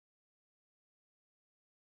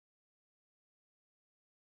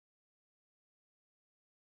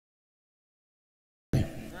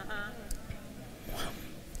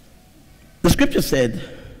scripture said,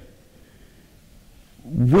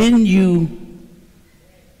 when you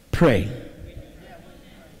pray,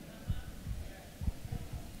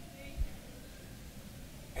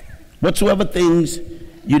 whatsoever things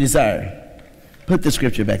you desire. Put the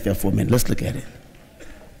scripture back there for a minute. Let's look at it.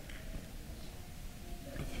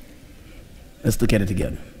 Let's look at it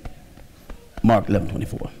together. Mark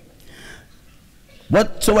 11:24.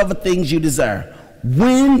 Whatsoever things you desire,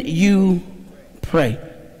 when you pray.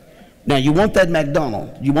 Now you want that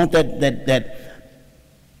McDonald's. You want that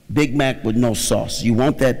Big Mac with no sauce. You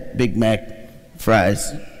want that Big Mac,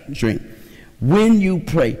 fries, drink. When you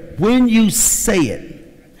pray, when you say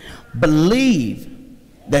it, believe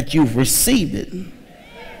that you've received it.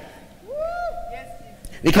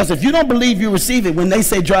 Because if you don't believe you receive it, when they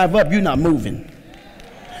say drive up, you're not moving.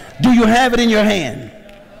 Do you have it in your hand?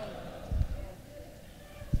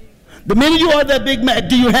 The minute you order that Big Mac,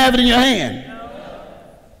 do you have it in your hand?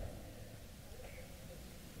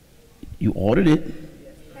 You ordered it.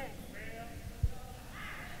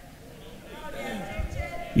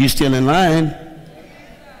 You're still in line.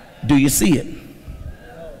 Do you see it?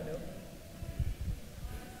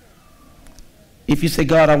 If you say,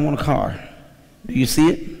 God, I want a car, do you see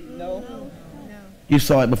it? No. You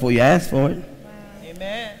saw it before you asked for it. Wow.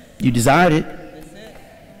 Amen. You desired it. That's it.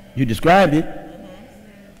 You described it.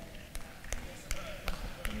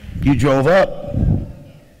 You drove up.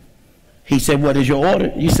 He said, what is your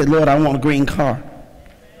order? You said, Lord, I want a green car.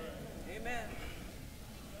 Amen.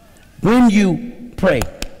 When you pray,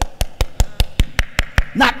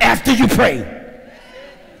 not after you pray.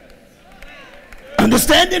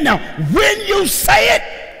 Understand it now. When you say it,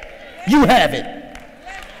 you have it.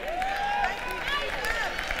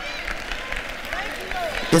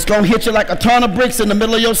 It's going to hit you like a ton of bricks in the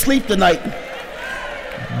middle of your sleep tonight.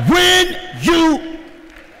 When you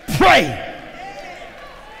pray.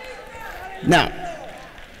 Now,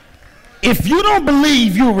 if you don't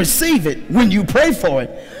believe you'll receive it when you pray for it,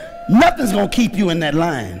 nothing's going to keep you in that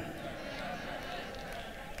line.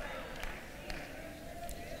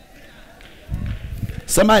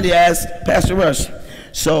 Somebody asked Pastor Rush,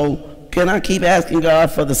 so can I keep asking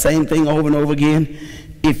God for the same thing over and over again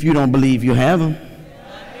if you don't believe you have him?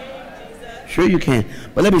 Sure you can.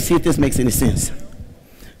 But let me see if this makes any sense.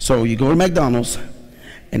 So you go to McDonald's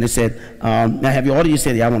and they said, now have you ordered? You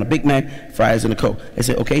said, yeah, I want a Big Mac, fries, and a Coke. They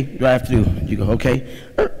said, okay, drive through. You go, okay.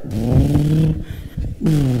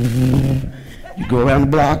 You go around the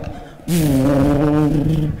block.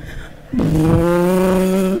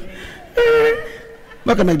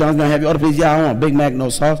 Look at McDonald's, now have your order, please? Yeah, I want a Big Mac, no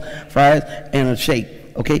sauce, fries, and a shake.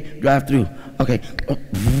 Okay, drive through. Okay.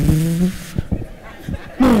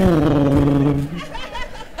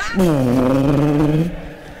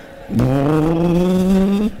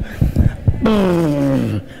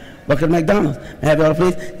 Look at McDonald's. Have your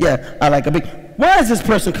order, please? Yeah, I like a big. Why is this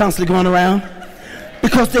person constantly going around?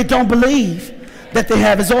 Because they don't believe that they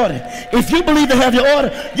have his order. If you believe they have your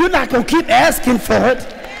order, you're not going to keep asking for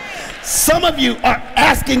it. Some of you are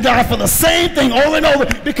asking God for the same thing over and over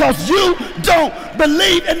because you don't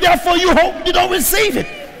believe, and therefore you hope you don't receive it.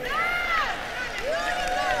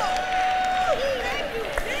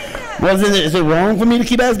 Well, is it wrong for me to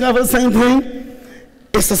keep asking God for the same thing?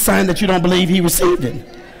 It's a sign that you don't believe he received it.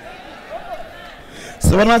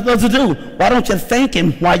 So what am I supposed to do? Why don't you thank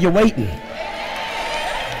him while you're waiting?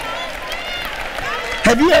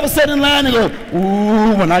 Have you ever sat in line and go,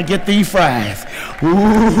 ooh, when I get these fries,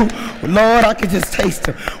 ooh, Lord, I can just taste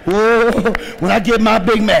them. Ooh, when I get my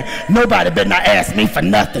Big Mac, nobody better not ask me for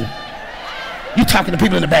nothing. You talking to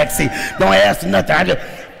people in the back seat. Don't ask for nothing.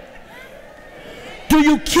 Do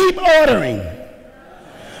you keep ordering?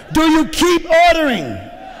 Do you keep ordering?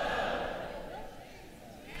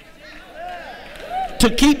 To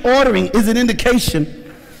keep ordering is an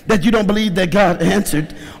indication that you don't believe that God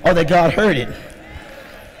answered or that God heard it.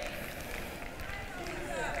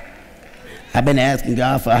 I've been asking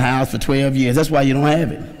God for a house for 12 years. That's why you don't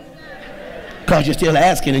have it. Because you're still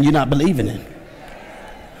asking and you're not believing it.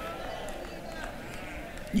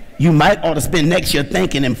 You might ought to spend next year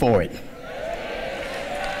thanking him for it.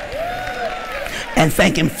 And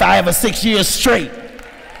thank him 5 or 6 years straight.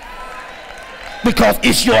 Because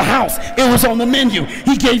it's your house. It was on the menu.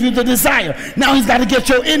 He gave you the desire. Now he's got to get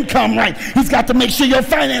your income right. He's got to make sure your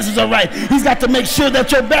finances are right. He's got to make sure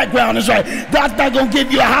that your background is right. God's not going to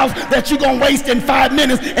give you a house that you're going to waste in 5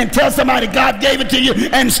 minutes and tell somebody God gave it to you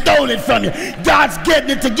and stole it from you. God's getting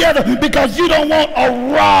it together because you don't want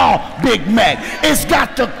a raw Big Mac. It's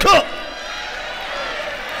got to cook.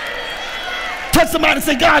 Tell somebody,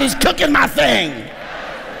 say, God is cooking my thing.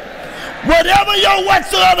 Whatever your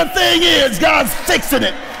whatsoever thing is, God's fixing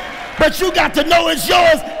it. But you got to know it's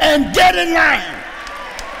yours and get in line.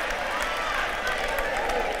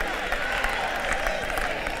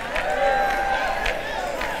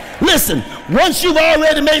 Listen, once you've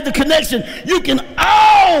already made the connection, you can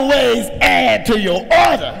always add to your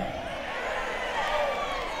order.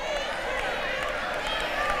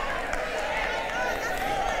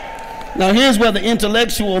 Now here's where the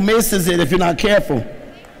intellectual misses it if you're not careful,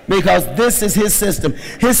 because this is his system.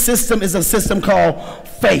 His system is a system called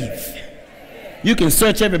faith. You can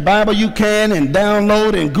search every Bible you can and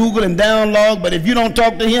download and Google and download, but if you don't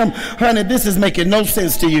talk to him, honey, this is making no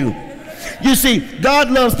sense to you. You see,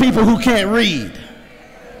 God loves people who can't read.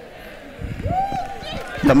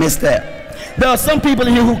 You missed that. There are some people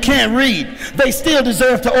in here who can't read. They still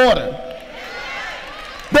deserve to order.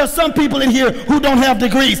 There are some people in here who don't have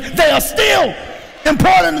degrees. They are still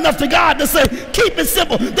important enough to God to say, keep it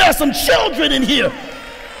simple. There are some children in here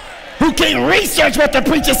who can't research what the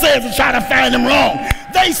preacher says and try to find them wrong.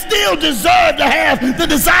 They still deserve to have the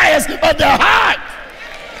desires of their heart.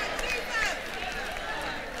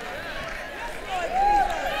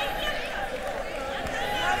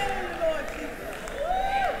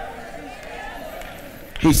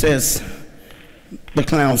 He says, the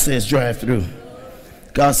clown says, drive through.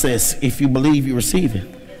 God says, if you believe, you receive it.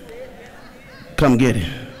 Come get it.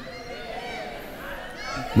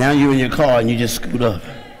 Now you're in your car and you just scoot up.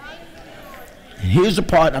 And here's the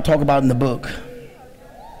part I talk about in the book.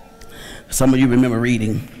 Some of you remember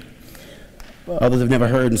reading. Others have never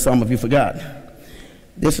heard, and some of you forgot.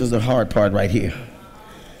 This is the hard part right here.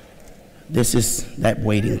 This is that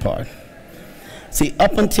waiting part. See,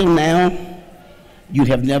 up until now, you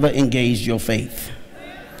have never engaged your faith.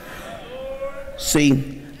 See,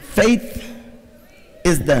 faith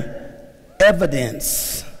is the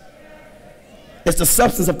evidence. It's the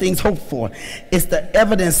substance of things hoped for. It's the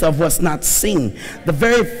evidence of what's not seen. The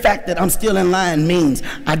very fact that I'm still in line means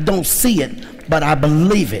I don't see it, but I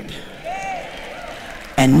believe it.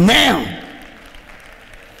 And now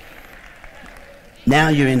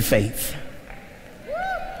you're in faith.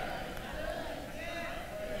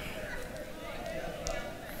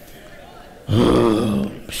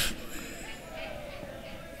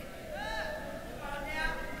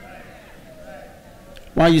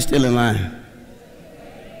 Why are you still in line?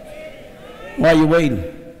 Why are you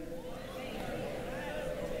waiting?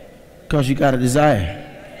 Because you got a desire.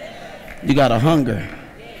 You got a hunger.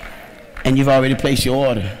 And you've already placed your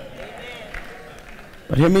order.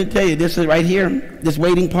 But let me tell you, this is right here, this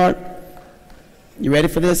waiting part. You ready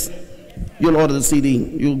for this? You'll order the CD.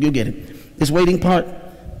 You'll get it. This waiting part,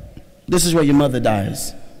 this is where your mother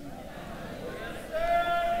dies.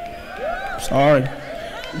 Sorry.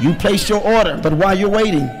 You place your order, but while you're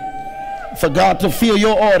waiting for God to fill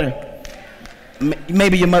your order,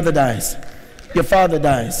 maybe your mother dies, your father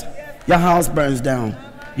dies, your house burns down,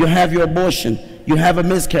 you have your abortion, you have a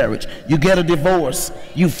miscarriage, you get a divorce,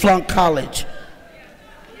 you flunk college,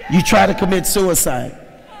 you try to commit suicide.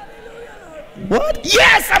 What?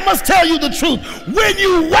 Yes, I must tell you the truth. When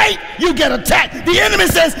you wait, you get attacked. The enemy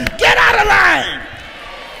says, get out of line.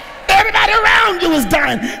 Everybody around you is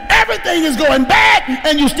dying. Everything is going bad,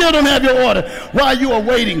 and you still don't have your order. While you are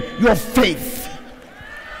waiting, your faith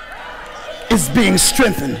is being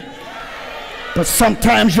strengthened. But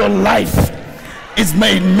sometimes your life is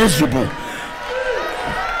made miserable.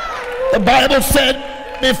 The Bible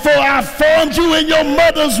said, before I formed you in your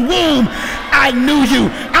mother's womb, I knew you.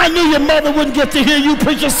 I knew your mother wouldn't get to hear you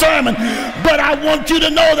preach a sermon, but I want you to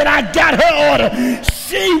know that I got her order.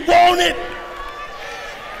 She wanted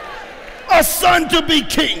a son to be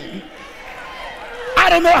king. I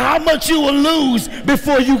don't know how much you will lose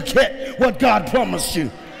before you get what God promised you.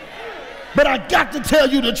 But I got to tell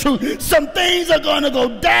you the truth. Some things are going to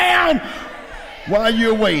go down while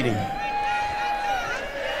you're waiting.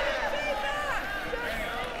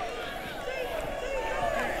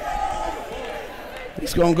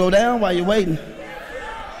 It's going to go down while you're waiting.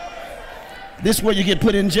 This is where you get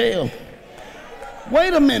put in jail.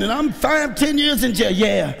 Wait a minute, I'm 5-10 years in jail.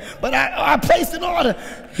 Yeah, but I placed an order.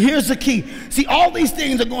 Here's the key. See, all these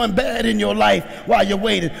things are going bad in your life while you're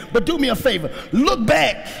waiting. But do me a favor. Look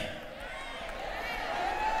back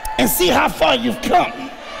and see how far you've come.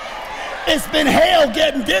 It's been hell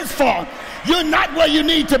getting this far. You're not where you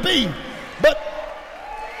need to be, but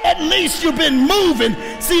at least you've been moving.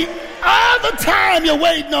 See, all the time you're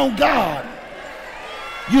waiting on God,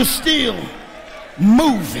 you're still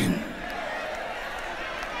moving.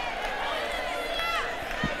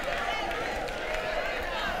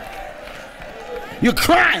 You're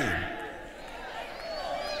crying,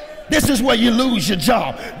 This is where you lose your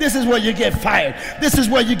job. This is where you get fired. This is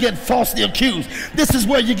where you get falsely accused. This is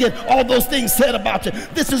where you get all those things said about you.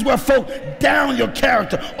 This is where folk down your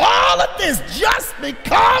character. All of this just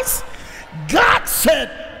because God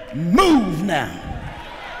said, move now.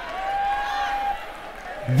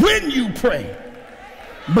 When you pray,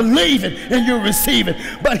 believe it and you'll receive it.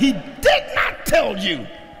 But he did not tell you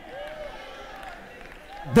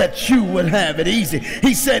that you would have it easy.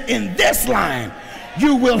 He said, in this line,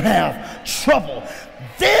 you will have trouble.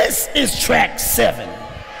 This is track 7.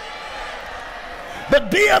 But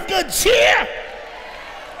be of good cheer.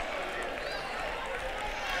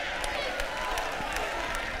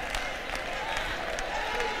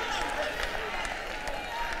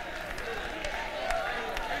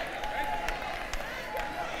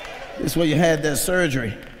 This is where you had that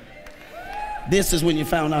surgery. This is when you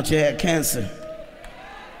found out you had cancer.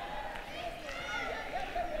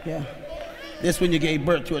 Yeah. This is when you gave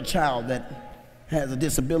birth to a child that has a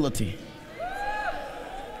disability.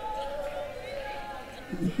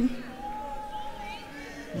 Mm-hmm.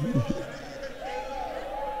 Mm-hmm.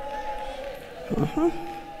 Uh-huh.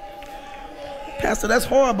 Pastor, that's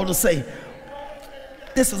horrible to say.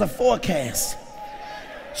 This is a forecast.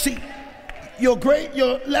 See, your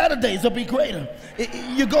latter days will be greater.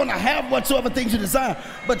 You're going to have whatsoever things you desire.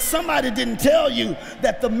 But somebody didn't tell you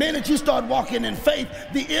that the minute you start walking in faith,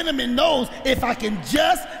 the enemy knows if I can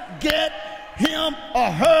just get him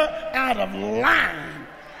or her out of line.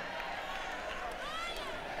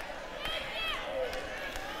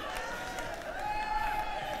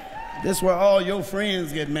 This is where all your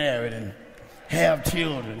friends get married and have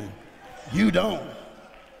children, and you don't.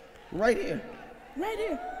 Right here. Right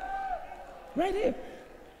here. Right here.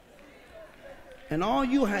 And all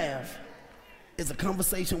you have is a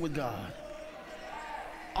conversation with God.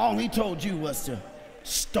 All he told you was to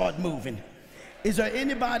start moving. Is there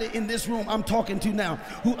anybody in this room I'm talking to now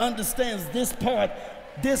who understands this part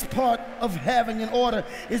of having an order?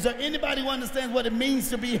 Is there anybody who understands what it means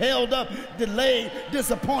to be held up, delayed,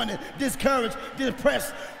 disappointed, discouraged,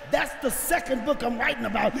 depressed? That's the second book I'm writing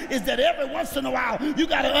about, is that every once in a while you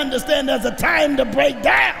got to understand there's a time to break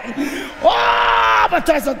down. Oh, but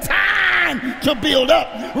there's a time to build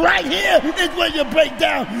up. Right here is where you break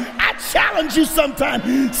down. I challenge you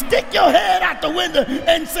sometime. Stick your head out the window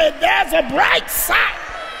and say, there's a bright side.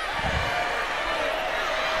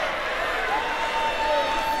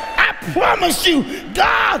 I promise you,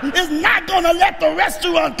 God is not going to let the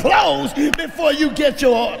restaurant close before you get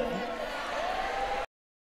your order.